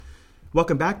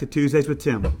Welcome back to Tuesdays with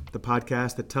Tim, the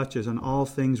podcast that touches on all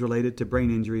things related to brain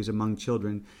injuries among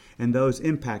children and those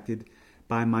impacted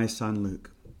by my son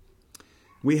Luke.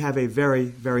 We have a very,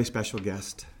 very special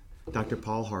guest, Dr.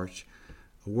 Paul Harch,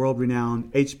 a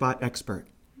world-renowned HBOT expert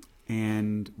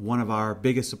and one of our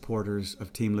biggest supporters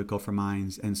of Team Luke for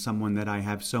Minds, and someone that I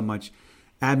have so much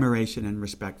admiration and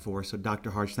respect for. So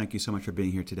Dr. Harch, thank you so much for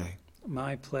being here today.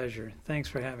 My pleasure. Thanks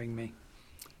for having me.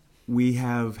 We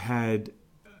have had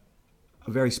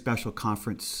a very special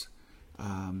conference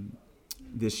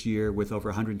this year with over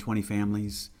 120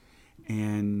 families,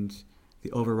 and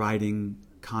the overriding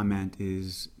comment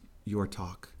is your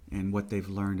talk and what they've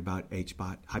learned about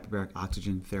HBOT, hyperbaric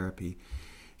oxygen therapy.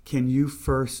 Can you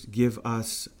first give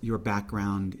us your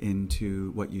background into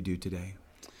what you do today?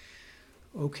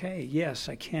 Okay, yes,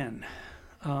 I can.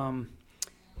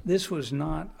 This was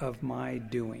not of my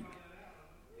doing.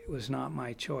 It was not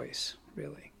my choice,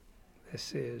 really.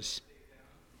 This is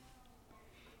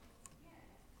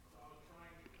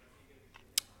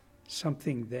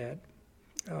something that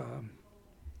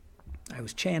I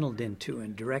was channeled into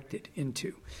and directed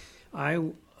into. I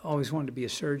always wanted to be a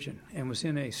surgeon and was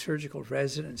in a surgical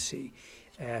residency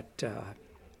at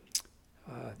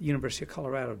University of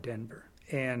Colorado, Denver.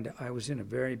 And I was in a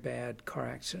very bad car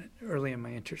accident early in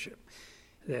my internship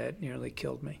that nearly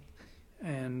killed me.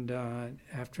 And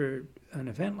after an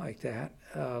event like that,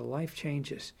 life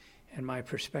changes and my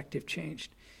perspective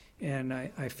changed. And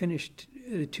I finished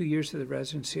 2 years of the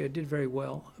residency. I did very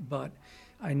well, but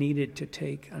I needed to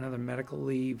take another medical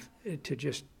leave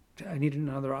I needed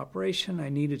another operation. I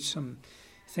needed some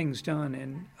things done.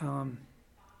 And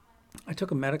I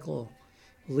took a medical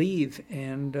leave.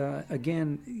 And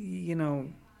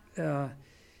again,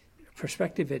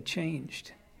 perspective had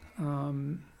changed.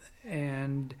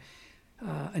 And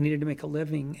I needed to make a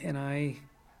living. And I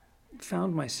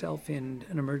found myself in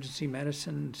an emergency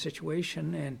medicine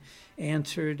situation and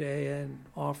answered an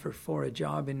offer for a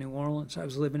job in New Orleans. I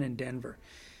was living in Denver.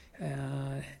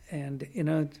 And in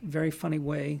a very funny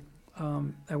way,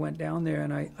 I went down there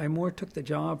and I more took the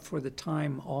job for the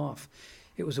time off.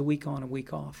 It was a week on, a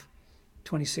week off,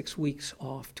 26 weeks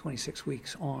off, 26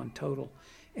 weeks on total.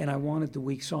 And I wanted the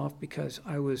weeks off because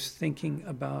I was thinking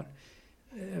about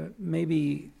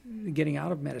maybe getting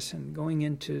out of medicine, going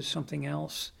into something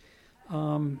else.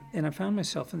 And I found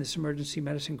myself in this emergency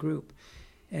medicine group.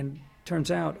 And turns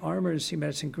out our emergency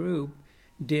medicine group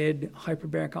did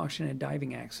hyperbaric oxygen and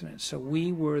diving accidents. So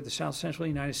we were the South Central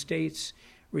United States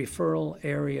referral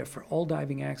area for all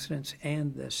diving accidents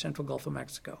and the Central Gulf of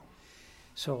Mexico.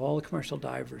 So all the commercial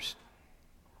divers.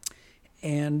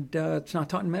 And it's not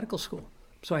taught in medical school.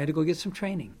 So I had to go get some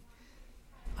training.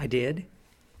 I did.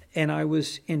 And I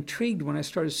was intrigued when I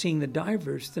started seeing the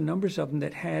divers, the numbers of them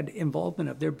that had involvement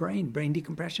of their brain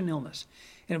decompression illness.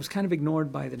 And it was kind of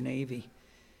ignored by the Navy.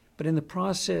 But in the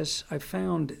process, I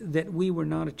found that we were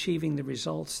not achieving the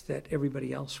results that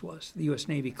everybody else was. The U.S.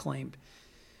 Navy claimed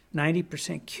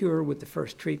 90% cure with the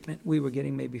first treatment. We were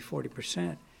getting maybe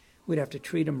 40%. We'd have to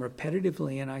treat them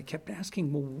repetitively. And I kept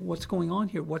asking, well, what's going on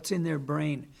here? What's in their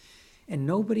brain? And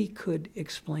nobody could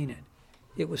explain it.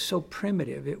 It was so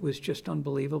primitive. It was just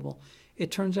unbelievable.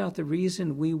 It turns out the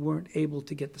reason we weren't able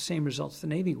to get the same results the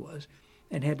Navy was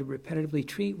and had to repetitively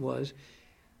treat was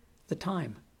the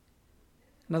time.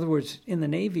 In other words, in the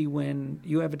Navy, when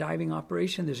you have a diving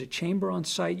operation, there's a chamber on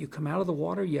site. You come out of the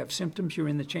water, you have symptoms, you're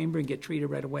in the chamber and get treated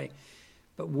right away.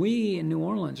 But we in New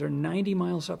Orleans are 90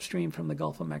 miles upstream from the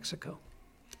Gulf of Mexico.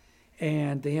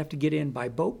 And they have to get in by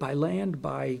boat, by land,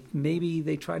 maybe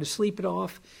they try to sleep it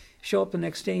off, show up the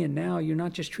next day, and now you're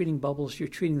not just treating bubbles, you're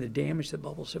treating the damage that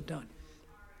bubbles have done.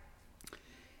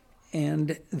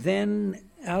 And then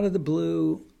out of the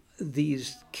blue,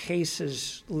 these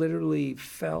cases literally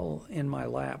fell in my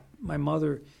lap. My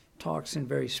mother talks in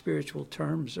very spiritual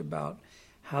terms about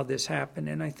how this happened,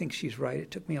 and I think she's right. It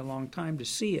took me a long time to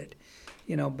see it,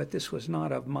 but this was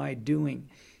not of my doing.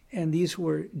 And these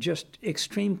were just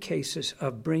extreme cases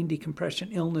of brain decompression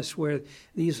illness where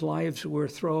these lives were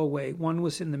throwaway. One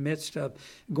was in the midst of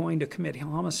going to commit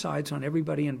homicides on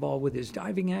everybody involved with his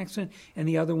diving accident, and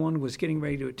the other one was getting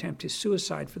ready to attempt his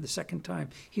suicide for the second time.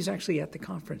 He's actually at the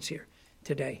conference here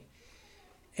today.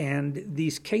 And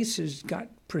these cases got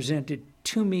presented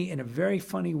to me in a very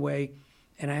funny way,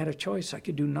 and I had a choice. I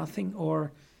could do nothing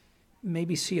or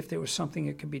maybe see if there was something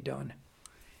that could be done.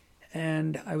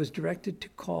 And I was directed to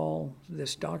call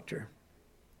this doctor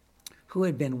who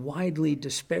had been widely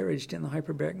disparaged in the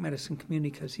hyperbaric medicine community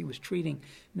because he was treating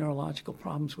neurological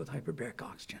problems with hyperbaric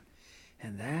oxygen.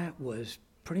 And that was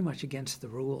pretty much against the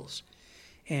rules.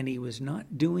 And he was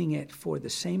not doing it for the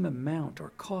same amount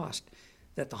or cost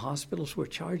that the hospitals were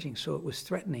charging, so it was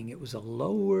threatening. It was a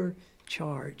lower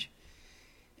charge.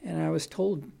 And I was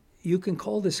told, you can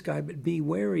call this guy, but be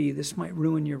wary, this might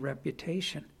ruin your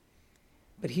reputation.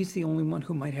 But he's the only one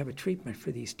who might have a treatment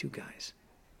for these two guys.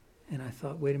 And I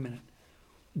thought, wait a minute,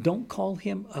 don't call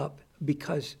him up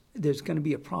because there's going to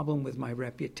be a problem with my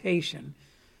reputation,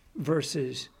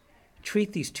 versus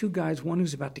treat these two guys, one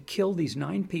who's about to kill these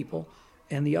 9 people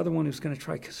and the other one who's going to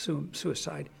try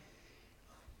suicide.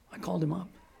 I called him up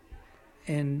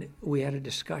and we had a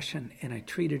discussion and I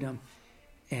treated them,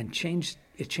 and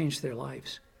it changed their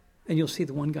lives. And you'll see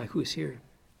the one guy who is here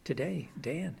today,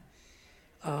 Dan.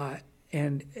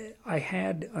 And I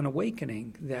had an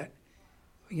awakening that,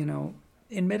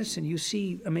 in medicine you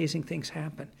see amazing things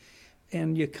happen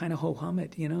and you kind of ho-hum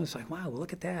it, it's like, wow,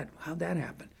 look at that, how'd that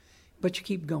happen? But you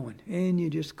keep going and you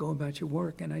just go about your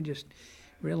work. And I just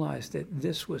realized that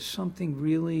this was something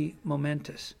really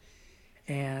momentous,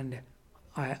 and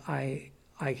I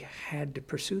had to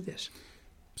pursue this.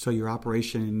 So your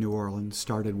operation in New Orleans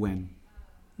started when?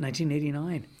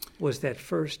 1989 was that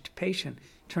first patient.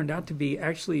 Turned out to be,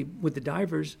 actually, with the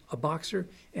divers, a boxer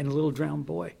and a little drowned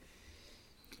boy.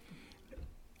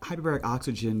 Hyperbaric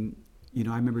oxygen,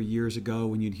 I remember years ago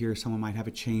when you'd hear someone might have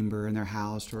a chamber in their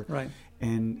house, or right,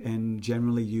 and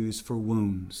generally used for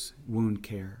wounds, wound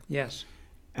care. Yes.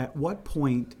 At what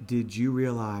point did you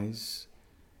realize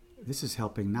this is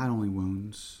helping not only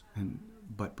wounds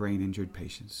but brain injured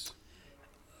patients?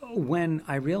 When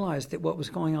I realized that what was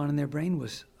going on in their brain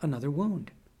was another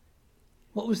wound.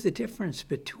 What was the difference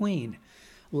between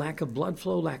lack of blood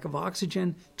flow, lack of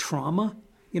oxygen, trauma,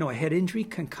 a head injury,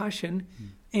 concussion,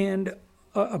 and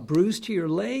a bruise to your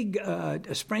leg,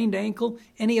 a sprained ankle,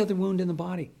 any other wound in the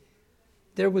body?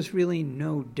 There was really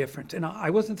no difference. And I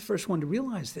wasn't the first one to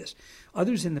realize this.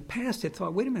 Others in the past had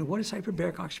thought, wait a minute, what is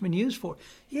hyperbaric oxygen used for?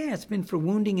 Yeah, it's been for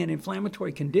wounding and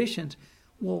inflammatory conditions.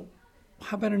 Well,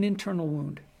 how about an internal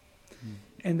wound?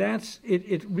 And that's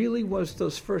it really was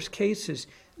those first cases.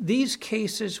 These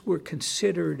cases were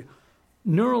considered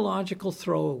neurological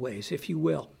throwaways, if you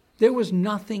will. There was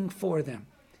nothing for them.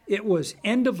 It was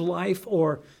end of life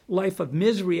or life of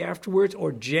misery afterwards,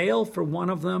 or jail for one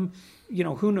of them,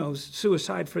 who knows,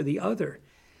 suicide for the other.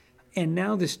 And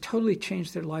now this totally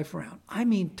changed their life around. I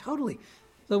mean, totally.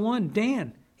 The one,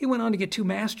 Dan, he went on to get 2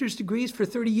 master's degrees. For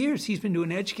 30 years. He's been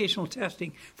doing educational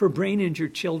testing for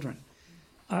brain-injured children.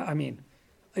 And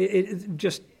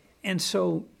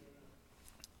so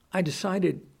I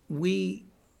decided we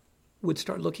would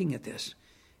start looking at this.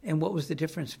 And what was the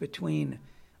difference between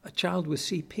a child with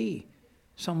CP,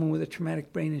 someone with a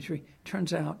traumatic brain injury?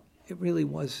 Turns out it really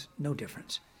was no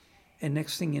difference. And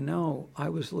next thing you know, I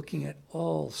was looking at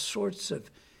all sorts of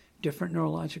different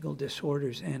neurological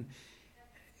disorders, and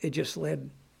it just led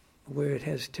where it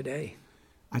has today.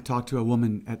 I talked to a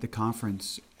woman at the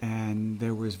conference, and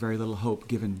there was very little hope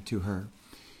given to her.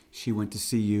 She went to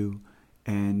see you,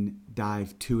 and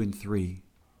dive 2 and 3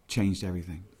 changed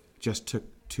everything. Just took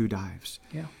 2 dives.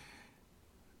 Yeah.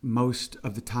 Most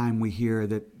of the time we hear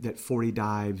that 40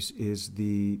 dives is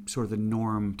the sort of the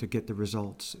norm to get the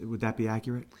results. Would that be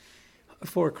accurate?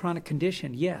 For a chronic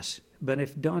condition, yes. But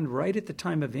if done right at the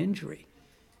time of injury,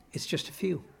 it's just a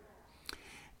few.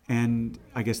 And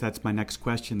I guess that's my next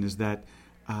question, is that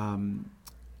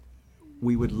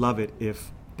we would love it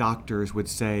if doctors would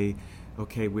say,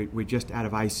 okay, we're just out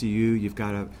of ICU, you've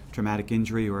got a traumatic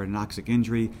injury or an anoxic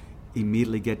injury,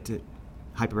 immediately get to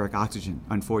hyperbaric oxygen.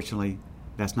 Unfortunately,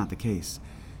 that's not the case.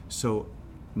 So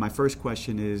my first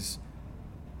question is,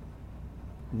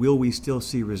 will we still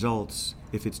see results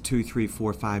if it's 2, 3,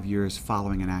 4, 5 years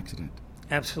following an accident?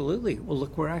 Absolutely. Well,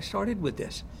 look where I started with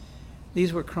this.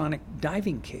 These were chronic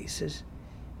diving cases,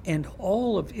 and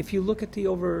if you look at the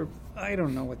I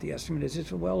don't know what the estimate is,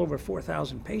 it's well over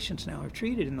 4,000 patients now I've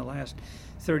treated in the last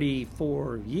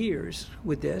 34 years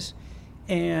with this,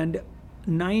 and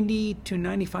 90 to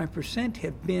 95%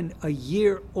 have been a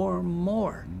year or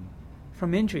more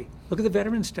from injury. Look at the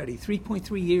veteran study,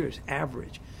 3.3 years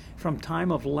average from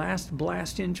time of last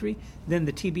blast injury. Then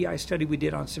the TBI study we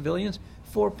did on civilians,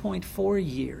 4.4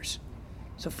 years.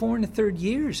 So 4 1/3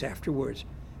 years afterwards.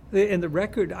 And the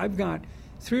record, I've got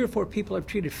 3 or 4 people I've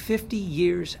treated 50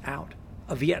 years out.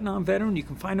 A Vietnam veteran, you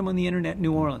can find him on the internet,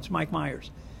 New Orleans, Mike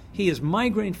Myers. He is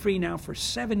migraine-free now for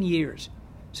 6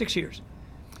 years.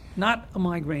 Not a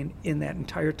migraine in that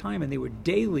entire time, and they were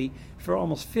daily for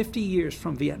almost 50 years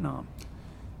from Vietnam.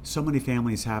 So many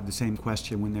families have the same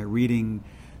question when they're reading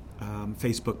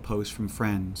Facebook posts from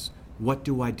friends. What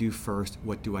do I do first?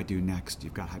 What do I do next?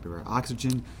 You've got hyperbaric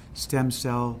oxygen, stem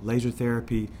cell, laser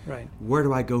therapy. Right. Where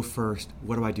do I go first?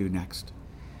 What do I do next?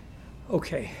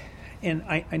 Okay. And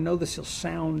I know this will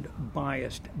sound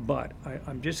biased, but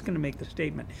I'm just going to make the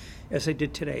statement, as I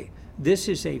did today. This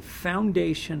is a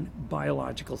foundation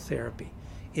biological therapy.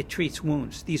 It treats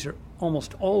wounds. These are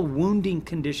almost all wounding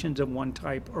conditions of one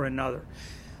type or another.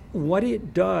 What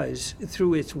it does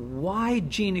through its wide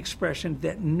gene expression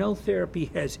that no therapy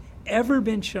has ever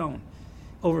been shown,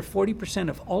 over 40%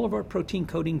 of all of our protein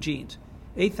coding genes,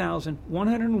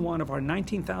 8,101 of our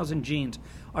 19,000 genes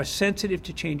are sensitive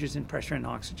to changes in pressure and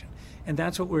oxygen. And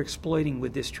that's what we're exploiting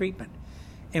with this treatment.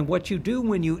 And what you do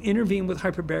when you intervene with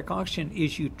hyperbaric oxygen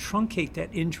is you truncate that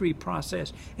injury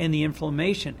process and the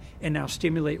inflammation and now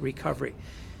stimulate recovery.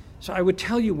 So I would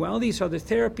tell you, well, these other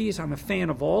therapies, I'm a fan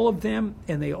of all of them,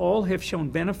 and they all have shown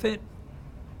benefit.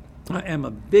 I am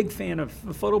a big fan of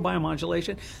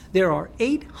photobiomodulation. There are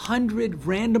 800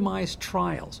 randomized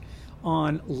trials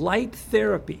on light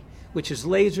therapy, which is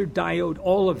laser, diode,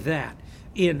 all of that,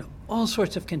 in all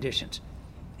sorts of conditions,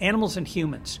 animals and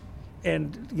humans.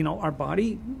 And, our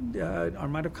body, our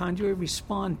mitochondria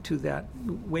respond to that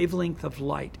wavelength of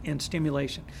light and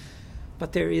stimulation.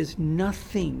 But there is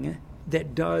nothing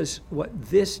that does what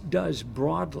this does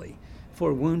broadly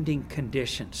for wounding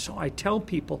conditions. So I tell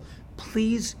people,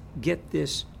 please get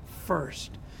this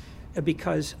first,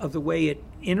 because of the way it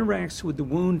interacts with the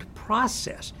wound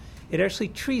process. It actually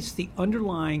treats the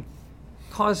underlying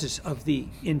causes of the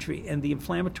injury and the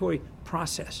inflammatory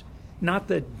process, not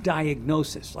the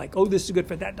diagnosis, like, oh, this is good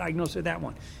for that diagnosis or that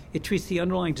one. It treats the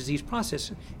underlying disease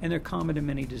process, and they're common to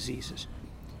many diseases.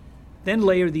 Then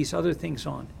layer these other things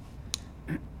on.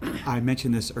 I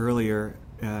mentioned this earlier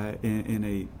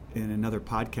in another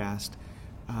podcast,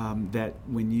 that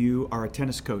when you are a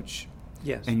tennis coach,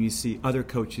 yes, and you see other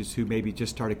coaches who maybe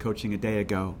just started coaching a day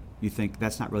ago, you think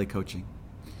that's not really coaching.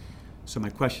 So my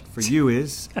question for you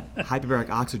is, hyperbaric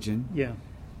oxygen, yeah,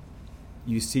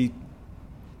 you see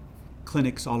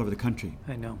clinics all over the country.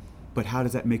 I know. But how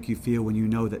does that make you feel when you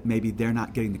know that maybe they're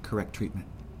not getting the correct treatment?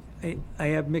 I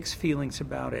have mixed feelings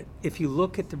about it. If you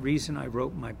look at the reason I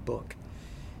wrote my book,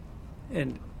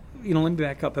 and let me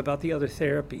back up about the other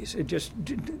therapies. It just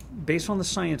based on the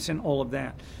science and all of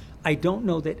that, I don't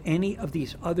know that any of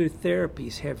these other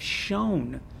therapies have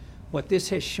shown what this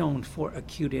has shown for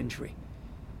acute injury.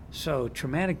 So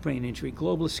traumatic brain injury,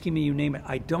 global ischemia, you name it.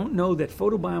 I don't know that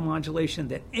photobiomodulation,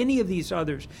 that any of these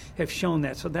others have shown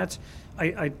that. So that's,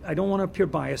 I don't want to appear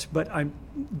biased, but I'm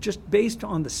just based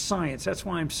on the science. That's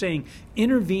why I'm saying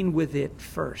intervene with it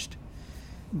first.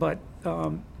 But,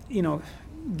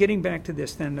 getting back to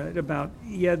this then about,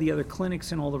 the other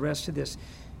clinics and all the rest of this,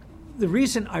 the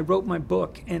reason I wrote my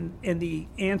book and the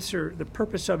answer, the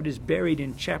purpose of it is buried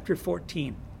in chapter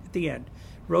 14 at the end,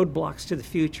 Roadblocks to the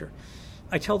Future.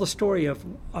 I tell the story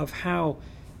of how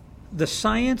the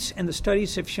science and the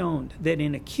studies have shown that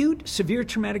in acute severe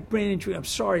traumatic brain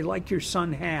injury, like your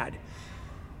son had,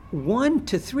 1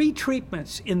 to 3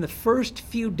 treatments in the first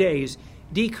few days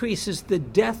decreases the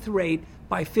death rate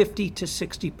by 50 to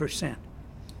 60%.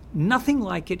 Nothing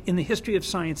like it in the history of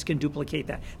science can duplicate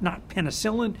that. Not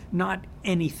penicillin, not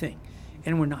anything.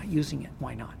 And we're not using it.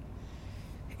 Why not?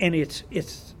 And it's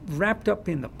wrapped up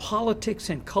in the politics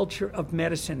and culture of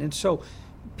medicine. And so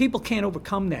people can't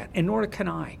overcome that, and nor can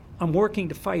I. I'm working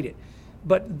to fight it.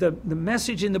 But the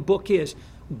message in the book is,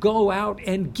 go out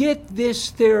and get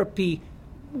this therapy.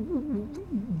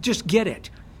 Just get it.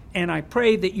 And I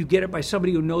pray that you get it by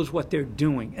somebody who knows what they're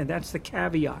doing. And that's the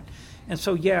caveat. And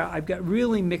so, I've got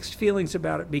really mixed feelings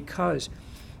about it, because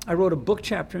I wrote a book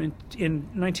chapter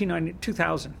in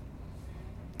 2000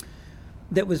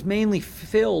 that was mainly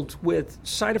filled with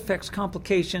side effects,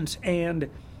 complications, and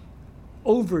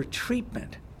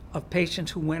over-treatment of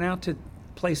patients who went out to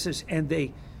places and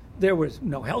there was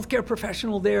no healthcare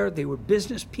professional there, they were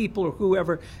business people or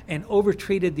whoever, and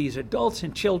over-treated these adults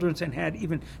and children and had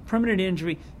even permanent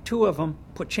injury. 2 of them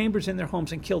put chambers in their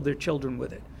homes and killed their children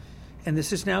with it. And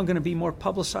this is now going to be more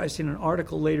publicized in an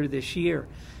article later this year.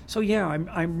 So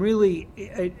I'm really,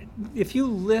 if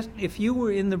you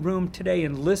were in the room today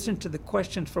and listened to the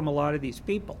questions from a lot of these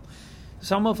people,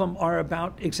 some of them are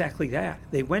about exactly that.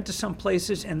 They went to some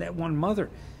places, and that one mother,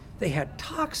 they had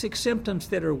toxic symptoms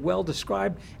that are well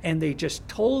described, and they just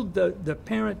told the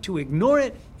parent to ignore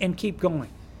it and keep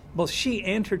going. Both she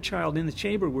and her child in the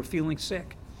chamber were feeling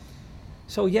sick.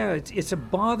 So it's a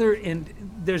bother, and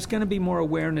there's going to be more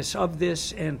awareness of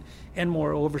this and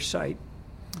more oversight.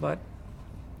 But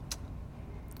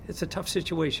it's a tough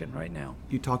situation right now.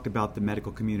 You talked about the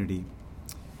medical community.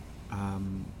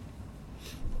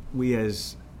 We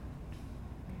as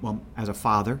a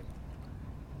father,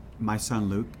 my son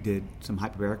Luke did some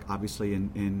hyperbaric, obviously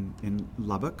in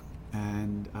Lubbock,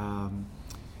 and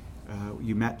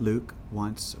You met Luke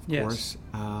once, of Yes. course,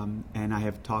 and I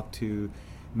have talked to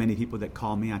many people that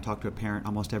call me. I talk to a parent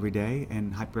almost every day,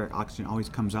 and hyperbaric oxygen always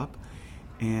comes up.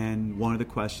 And one of the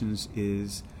questions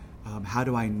is, how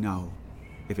do I know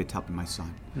if it's helping my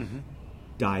son? Mm-hmm.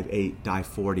 Dive 8, dive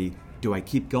 40. Do I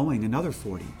keep going another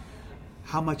 40?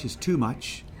 How much is too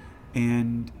much?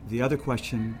 And the other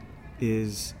question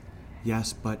is,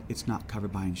 yes, but it's not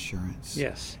covered by insurance.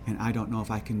 Yes. And I don't know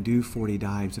if I can do 40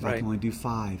 dives, if I Right. can only do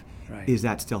 5. Right. Is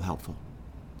that still helpful?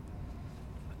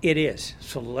 It is.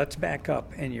 So let's back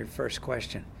up in your first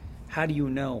question. How do you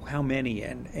know how many?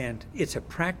 And it's a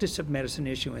practice of medicine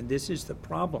issue, and this is the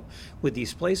problem with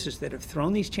these places that have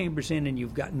thrown these chambers in, and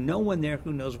you've got no one there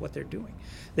who knows what they're doing.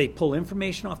 They pull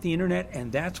information off the internet,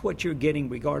 and that's what you're getting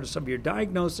regardless of your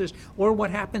diagnosis or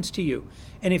what happens to you.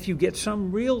 And if you get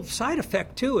some real side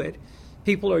effect to it,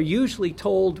 people are usually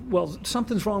told, well,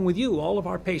 something's wrong with you. All of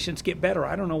our patients get better.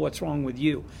 I don't know what's wrong with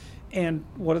you. And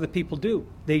what do the people do?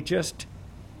 They just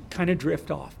kind of drift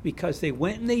off because they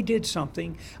went and they did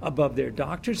something above their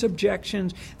doctor's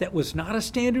objections that was not a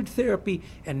standard therapy,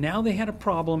 and now they had a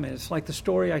problem. And it's like the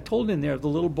story I told in there of the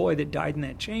little boy that died in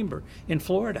that chamber in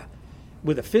Florida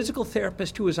with a physical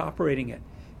therapist who was operating it.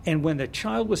 And when the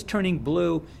child was turning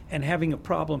blue and having a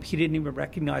problem, he didn't even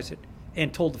recognize it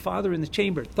and told the father in the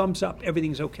chamber, thumbs up,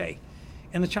 everything's okay.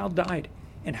 And the child died.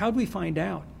 And how do we find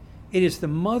out? It is the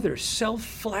mother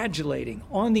self-flagellating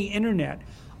on the internet.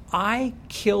 I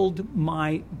killed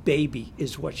my baby,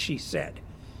 is what she said.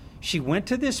 She went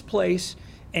to this place,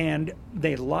 and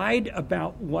they lied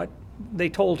about what they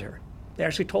told her. They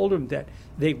actually told them that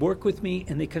they work with me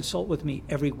and they consult with me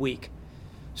every week.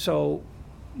 So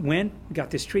went, got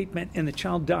this treatment, and the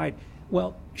child died.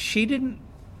 Well, she didn't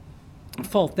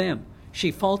fault them.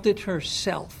 She faulted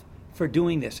herself for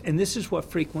doing this. And this is what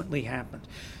frequently happens.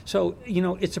 So,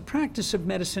 it's a practice of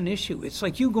medicine issue. It's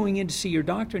like you going in to see your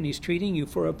doctor and he's treating you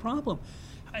for a problem.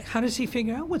 How does he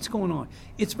figure out what's going on?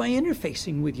 It's by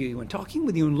interfacing with you and talking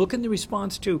with you and looking the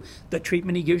response to the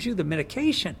treatment he gives you, the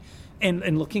medication,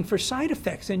 and looking for side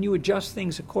effects, and you adjust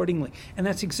things accordingly. And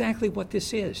that's exactly what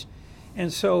this is.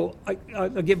 And so I'll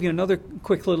give you another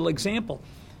quick little example.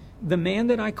 The man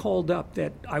that I called up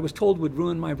that I was told would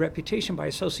ruin my reputation by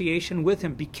association with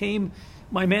him became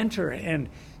my mentor and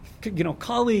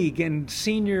colleague and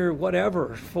senior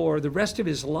whatever for the rest of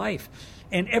his life.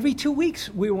 And every 2 weeks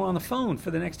we were on the phone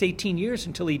for the next 18 years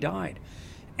until he died.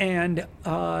 And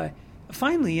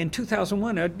finally in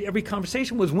 2001, every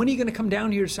conversation was, when are you going to come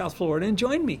down here to South Florida and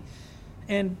join me?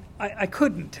 And I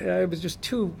couldn't. I was just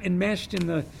too enmeshed in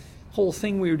the whole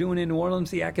thing we were doing in New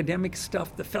Orleans, the academic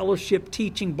stuff, the fellowship,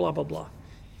 teaching, blah, blah, blah.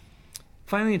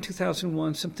 Finally, in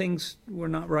 2001, some things were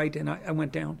not right, and I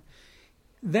went down.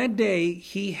 That day,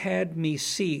 he had me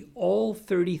see all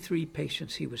 33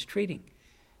 patients he was treating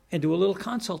and do a little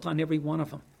consult on every one of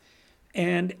them.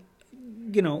 And,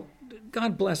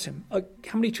 God bless him.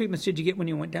 How many treatments did you get when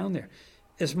you went down there?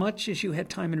 As much as you had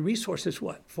time and resources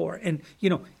for. And,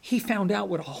 he found out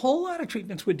what a whole lot of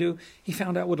treatments would do. He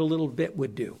found out what a little bit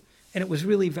would do. And it was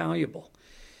really valuable.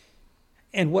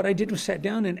 And what I did was sat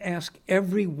down and asked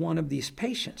every one of these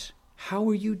patients, how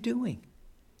are you doing?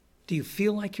 Do you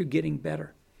feel like you're getting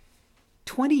better?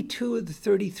 22 of the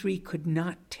 33 could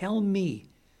not tell me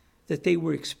that they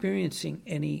were experiencing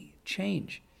any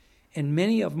change. And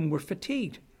many of them were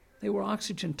fatigued. They were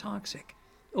oxygen toxic,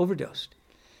 overdosed.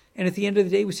 And at the end of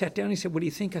the day, we sat down and he said, what do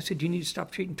you think? I said, you need to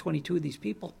stop treating 22 of these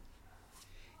people.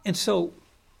 And so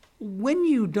when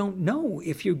you don't know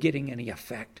if you're getting any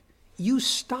effect, you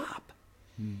stop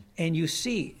and you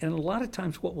see. And a lot of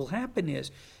times what will happen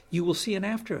is you will see an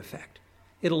after effect.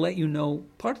 It'll let you know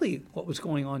partly what was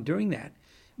going on during that.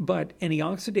 But any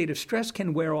oxidative stress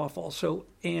can wear off also.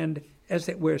 And as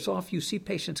that wears off, you see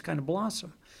patients kind of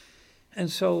blossom.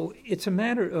 And so it's a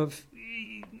matter of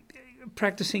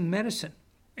practicing medicine.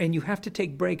 And you have to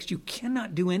take breaks. You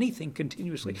cannot do anything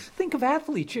continuously. Think of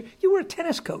athletes. You were a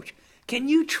tennis coach. Can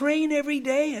you train every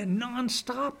day and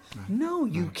nonstop? Right. No,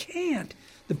 you can't.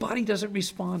 The body doesn't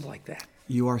respond like that.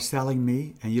 You are selling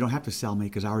me, and you don't have to sell me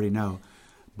because I already know.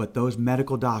 But those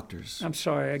medical doctors. I'm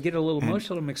sorry, I get a little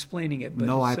emotional. I'm explaining it. But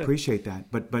no, I appreciate that.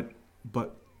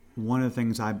 But one of the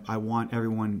things I want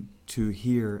everyone to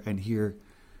hear and hear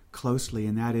closely,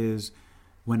 and that is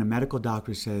when a medical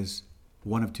doctor says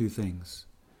one of two things: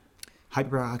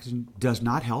 hyperbaric oxygen does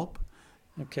not help,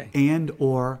 okay, and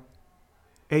or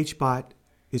HBOT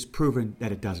is proven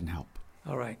that it doesn't help.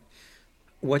 All right.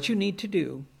 What you need to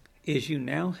do is you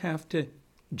now have to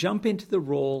jump into the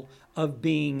role of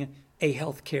being a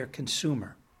healthcare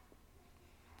consumer.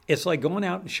 It's like going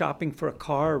out and shopping for a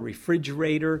car, a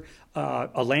refrigerator, a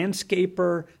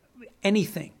landscaper,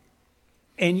 anything.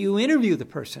 and you interview the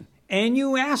person and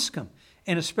you ask them,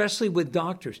 and especially with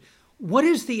doctors, what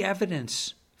is the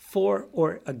evidence for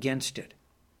or against it?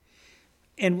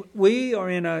 And we are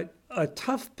in a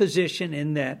tough position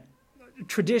in that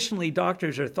traditionally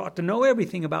doctors are thought to know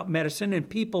everything about medicine, and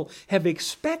people have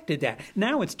expected that.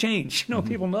 Now it's changed.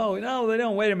 People know, no, they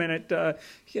don't. Wait a minute.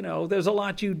 There's a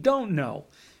lot you don't know.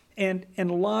 And a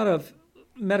lot of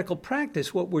medical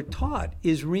practice, what we're taught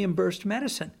is reimbursed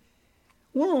medicine.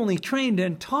 We're only trained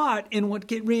and taught in what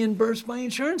get reimbursed by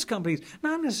insurance companies,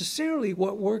 not necessarily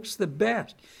what works the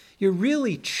best. You're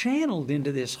really channeled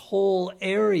into this whole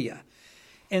area.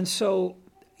 And so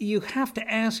you have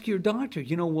to ask your doctor,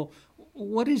 well,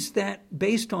 what is that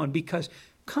based on? Because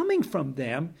coming from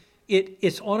them,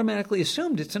 it's automatically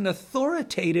assumed it's an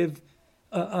authoritative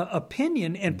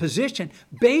opinion and position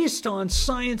based on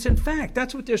science and fact.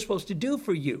 That's what they're supposed to do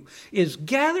for you, is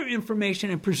gather information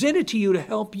and present it to you to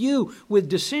help you with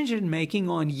decision making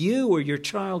on you or your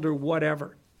child or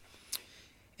whatever.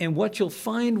 And what you'll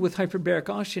find with hyperbaric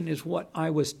oxygen is what I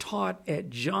was taught at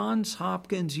Johns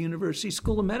Hopkins University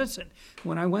School of Medicine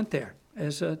when I went there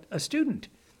as a student.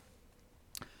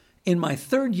 In my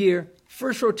third year,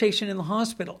 first rotation in the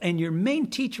hospital, and your main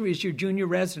teacher is your junior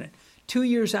resident. 2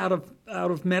 years out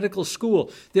of medical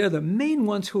school, they're the main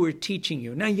ones who are teaching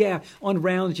you. Now, yeah, on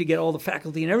rounds you get all the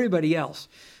faculty and everybody else,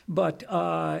 but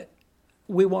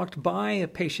we walked by a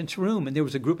patient's room, and there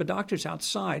was a group of doctors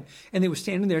outside, and they were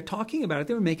standing there talking about it.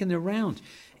 They were making their rounds,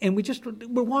 and we just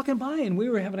were walking by, and we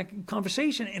were having a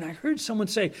conversation, and I heard someone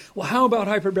say, well, how about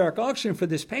hyperbaric oxygen for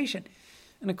this patient?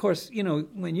 And of course,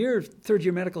 when you're a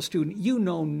third-year medical student, you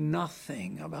know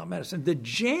nothing about medicine. The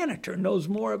janitor knows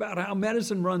more about how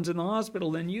medicine runs in the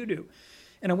hospital than you do.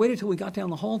 And I waited till we got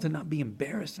down the hall to not be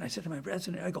embarrassed. And I said to my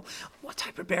resident, I go, what's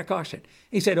hyperbaric oxygen?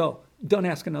 He said, oh, don't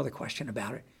ask another question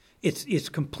about it. It's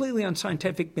completely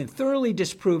unscientific, been thoroughly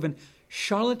disproven,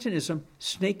 charlatanism,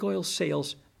 snake oil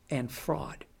sales, and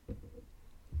fraud.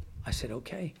 I said,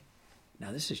 okay,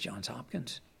 now this is Johns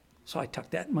Hopkins. So I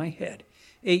tucked that in my head.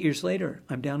 8 years later,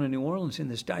 I'm down in New Orleans in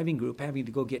this diving group having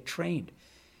to go get trained.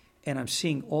 And I'm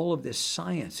seeing all of this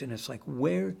science, and it's like,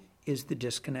 where is the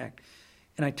disconnect?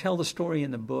 And I tell the story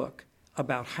in the book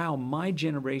about how my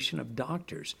generation of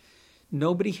doctors,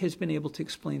 nobody has been able to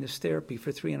explain this therapy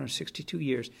for 362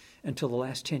 years until the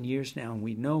last 10 years now. And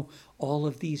we know all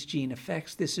of these gene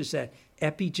effects. This is an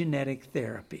epigenetic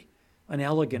therapy, an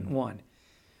elegant one.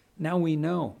 Now we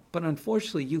know. But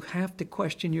unfortunately, you have to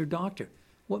question your doctor.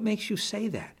 What makes you say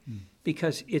that?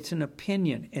 Because it's an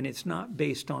opinion and it's not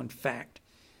based on fact.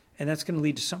 And that's going to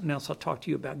lead to something else I'll talk to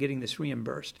you about, getting this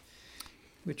reimbursed.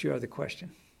 But your other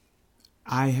question.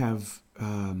 I have,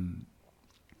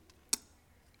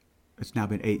 it's now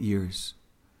been 8 years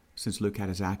since Luke had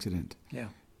his accident. Yeah.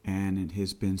 And it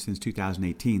has been since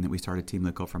 2018 that we started Team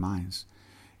Look for Minds.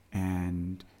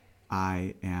 And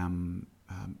I am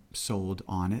sold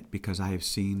on it because I have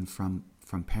seen from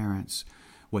parents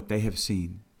what they have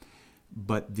seen.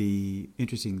 But the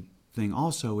interesting thing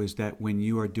also is that when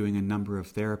you are doing a number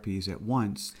of therapies at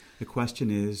once, the question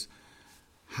is,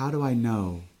 how do I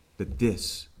know that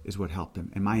this is what helped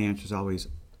them? And my answer is always,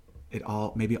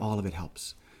 maybe all of it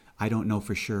helps. I don't know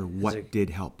for sure what did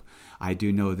help. I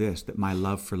do know this, that my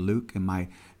love for Luke and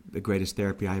the greatest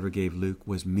therapy I ever gave Luke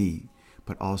was me,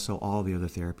 but also all the other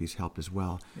therapies helped as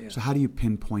well. Yeah. So how do you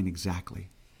pinpoint exactly?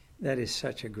 That is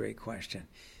such a great question.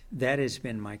 That has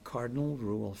been my cardinal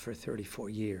rule for 34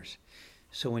 years.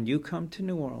 So when you come to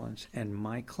New Orleans and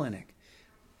my clinic,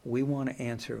 we want to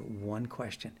answer one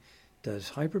question.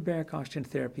 Does hyperbaric oxygen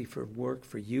therapy work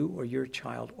for you or your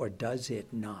child, or does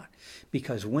it not?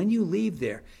 Because when you leave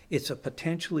there, it's a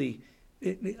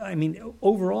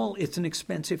overall, it's an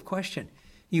expensive question.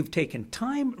 You've taken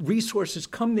time, resources,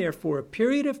 come there for a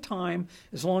period of time,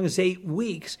 as long as 8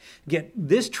 weeks, get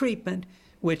this treatment,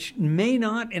 which may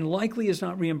not and likely is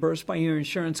not reimbursed by your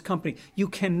insurance company. You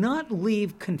cannot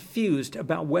leave confused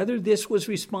about whether this was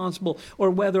responsible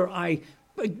or whether I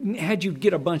had you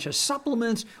get a bunch of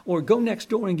supplements or go next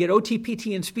door and get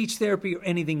OTPT and speech therapy or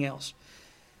anything else.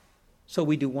 So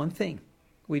we do one thing.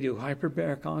 We do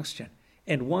hyperbaric oxygen.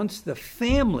 And once the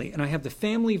family, and I have the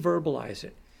family verbalize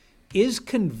it, is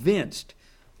convinced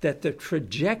that the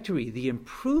trajectory, the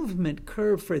improvement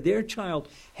curve for their child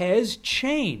has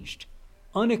changed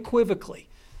unequivocally,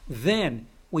 then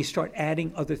we start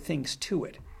adding other things to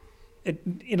it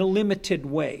in a limited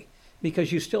way,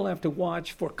 because you still have to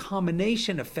watch for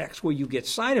combination effects where you get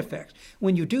side effects.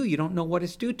 When you do, you don't know what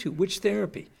it's due to, which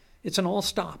therapy. It's an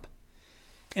all-stop.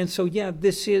 And so, yeah,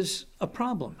 this is a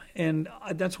problem. And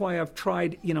that's why I've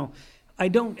tried, I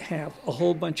don't have a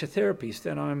whole bunch of therapies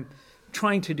that I'm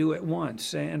trying to do at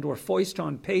once and or foist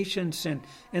on patients and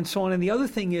so on. And the other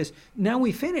thing is, now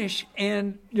we finish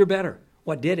and you're better.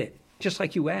 What did it? Just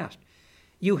like you asked.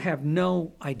 You have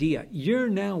no idea. You're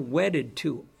now wedded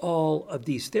to all of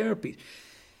these therapies.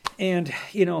 And,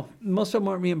 most of them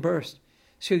aren't reimbursed.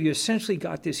 So you essentially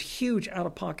got this huge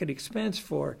out-of-pocket expense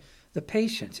for the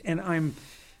patients. And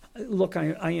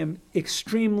I am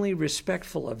extremely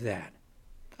respectful of that.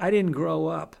 I didn't grow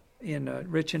up in a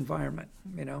rich environment,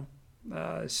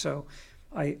 so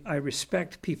I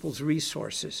respect people's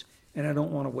resources, and I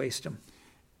don't want to waste them.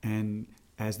 And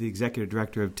as the executive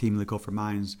director of Team Luke for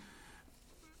Minds,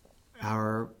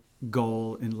 our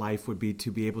goal in life would be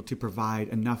to be able to provide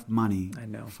enough money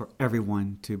for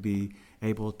everyone to be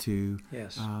able to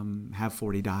have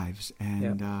 40 dives.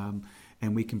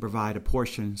 And we can provide a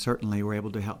portion. Certainly, we're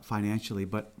able to help financially,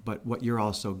 but what you're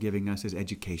also giving us is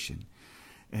education.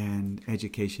 And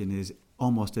education is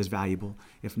almost as valuable,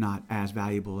 if not as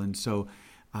valuable. And so,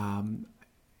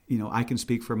 I can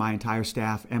speak for my entire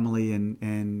staff, Emily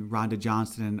and Rhonda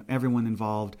Johnston and everyone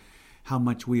involved, how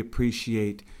much we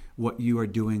appreciate what you are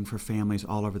doing for families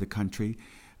all over the country,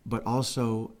 but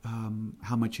also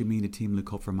how much you mean to Team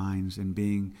Luke for Minds and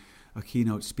being a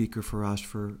keynote speaker for us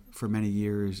for many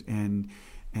years and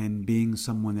being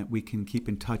someone that we can keep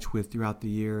in touch with throughout the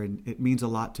year. And it means a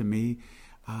lot to me.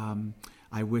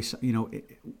 I wish,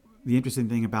 the interesting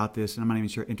thing about this, and I'm not even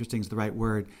sure interesting is the right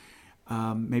word,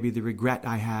 maybe the regret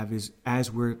I have is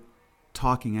as we're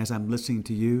talking, as I'm listening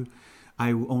to you,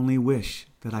 I only wish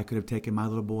that I could have taken my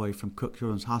little boy from Cook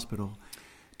Children's Hospital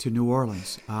to New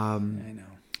Orleans. I know.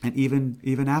 And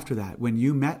even after that, when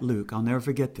you met Luke, I'll never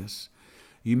forget this.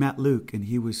 You met Luke, and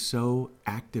he was so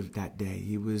active that day.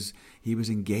 He was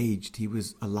engaged. He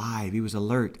was alive. He was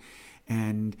alert.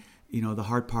 And the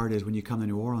hard part is when you come to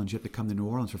New Orleans, you have to come to New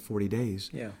Orleans for 40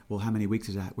 days. Yeah. Well, how many weeks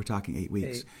is that? We're talking 8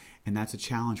 weeks. And that's a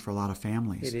challenge for a lot of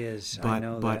families. It is. But, I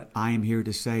know but I am here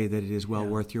to say that it is well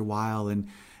worth your while.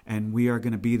 And we are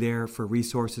going to be there for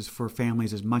resources for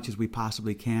families as much as we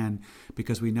possibly can,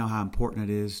 because we know how important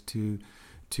it is to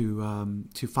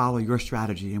follow your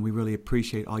strategy. And we really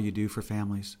appreciate all you do for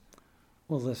families.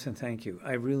 Well, listen, thank you.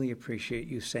 I really appreciate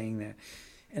you saying that.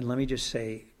 And let me just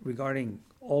say, regarding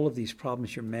all of these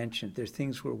problems you mentioned, there's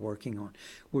things we're working on.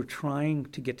 We're trying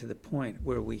to get to the point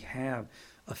where we have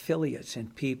affiliates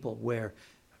and people where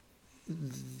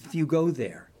you go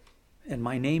there and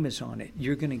my name is on it,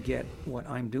 you're going to get what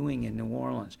I'm doing in New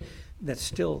Orleans.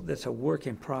 That's a work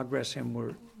in progress, and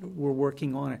we're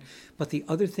working on it. But the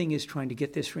other thing is trying to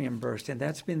get this reimbursed, and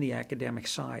that's been the academic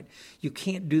side. You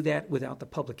can't do that without the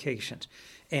publications.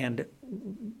 And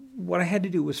what I had to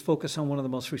do was focus on one of the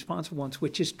most responsive ones,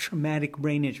 which is traumatic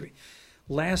brain injury.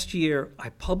 Last year, I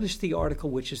published the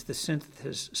article, which is the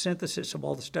synthesis of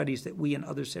all the studies that we and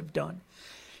others have done.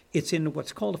 It's in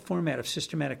what's called a format of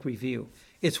systematic review.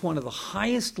 It's one of the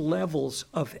highest levels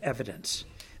of evidence.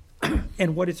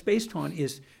 And what it's based on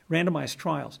is randomized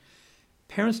trials.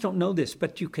 Parents don't know this,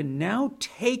 but you can now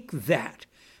take that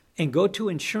and go to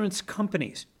insurance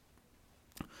companies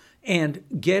and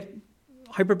get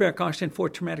hyperbaric oxygen for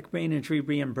traumatic brain injury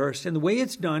reimbursed. And the way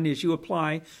it's done is you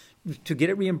apply to get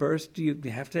it reimbursed. You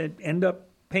have to end up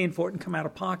paying for it and come out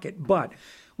of pocket. But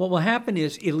what will happen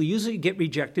is it'll usually get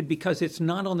rejected because it's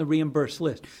not on the reimbursed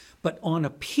list. But on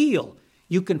appeal,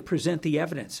 you can present the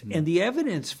evidence. And the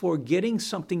evidence for getting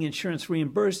something insurance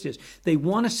reimbursed is they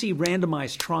want to see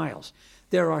randomized trials.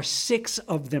 There are 6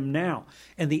 of them now.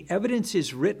 And the evidence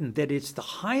is written that it's the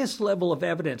highest level of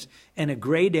evidence, and a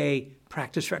grade A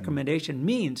practice recommendation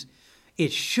means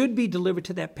it should be delivered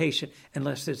to that patient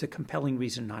unless there's a compelling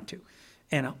reason not to.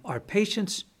 And our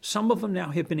patients, some of them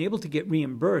now have been able to get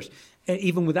reimbursed,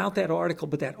 even without that article,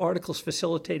 but that article's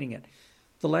facilitating it.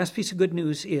 The last piece of good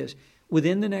news is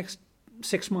within the next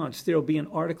 6 months, there will be an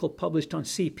article published on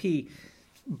CP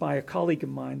by a colleague of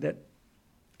mine that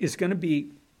is going to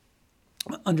be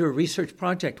under a research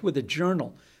project with a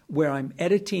journal where I'm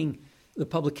editing the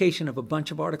publication of a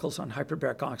bunch of articles on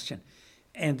hyperbaric oxygen.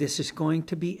 And this is going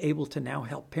to be able to now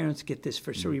help parents get this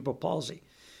for cerebral palsy.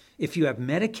 If you have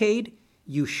Medicaid,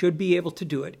 you should be able to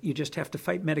do it. You just have to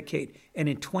fight Medicaid. And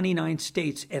in 29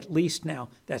 states, at least now,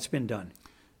 that's been done.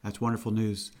 That's wonderful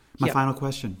news. My final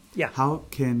question. Yeah. How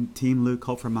can Team Luke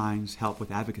Hope for Minds help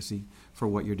with advocacy for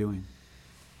what you're doing?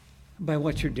 By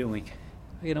what you're doing,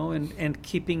 and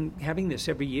having this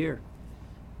every year.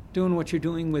 Doing what you're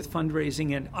doing with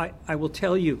fundraising. And I will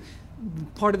tell you,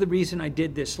 part of the reason I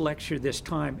did this lecture this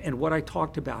time and what I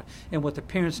talked about and what the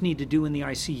parents need to do in the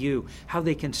ICU, how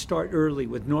they can start early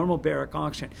with normal baric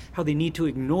oxygen, how they need to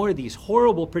ignore these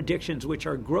horrible predictions which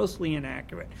are grossly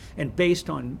inaccurate and based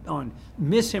on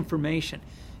misinformation,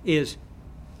 is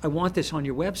I want this on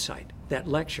your website, that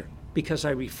lecture, because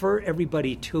I refer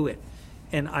everybody to it.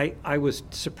 And I was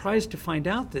surprised to find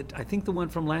out that I think the one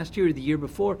from last year or the year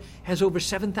before has over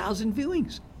 7,000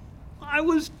 viewings. I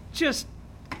was just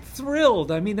thrilled.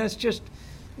 I mean, that's just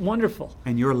wonderful.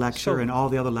 And your lecture and all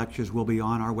the other lectures will be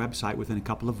on our website within a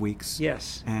couple of weeks.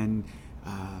 Yes. And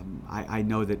I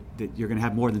know that you're going to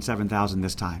have more than 7,000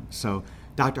 this time. So,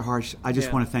 Dr. Harch, I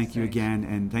just want to thank you again,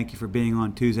 and thank you for being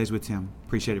on Tuesdays with Tim.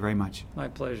 Appreciate it very much. My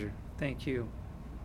pleasure. Thank you.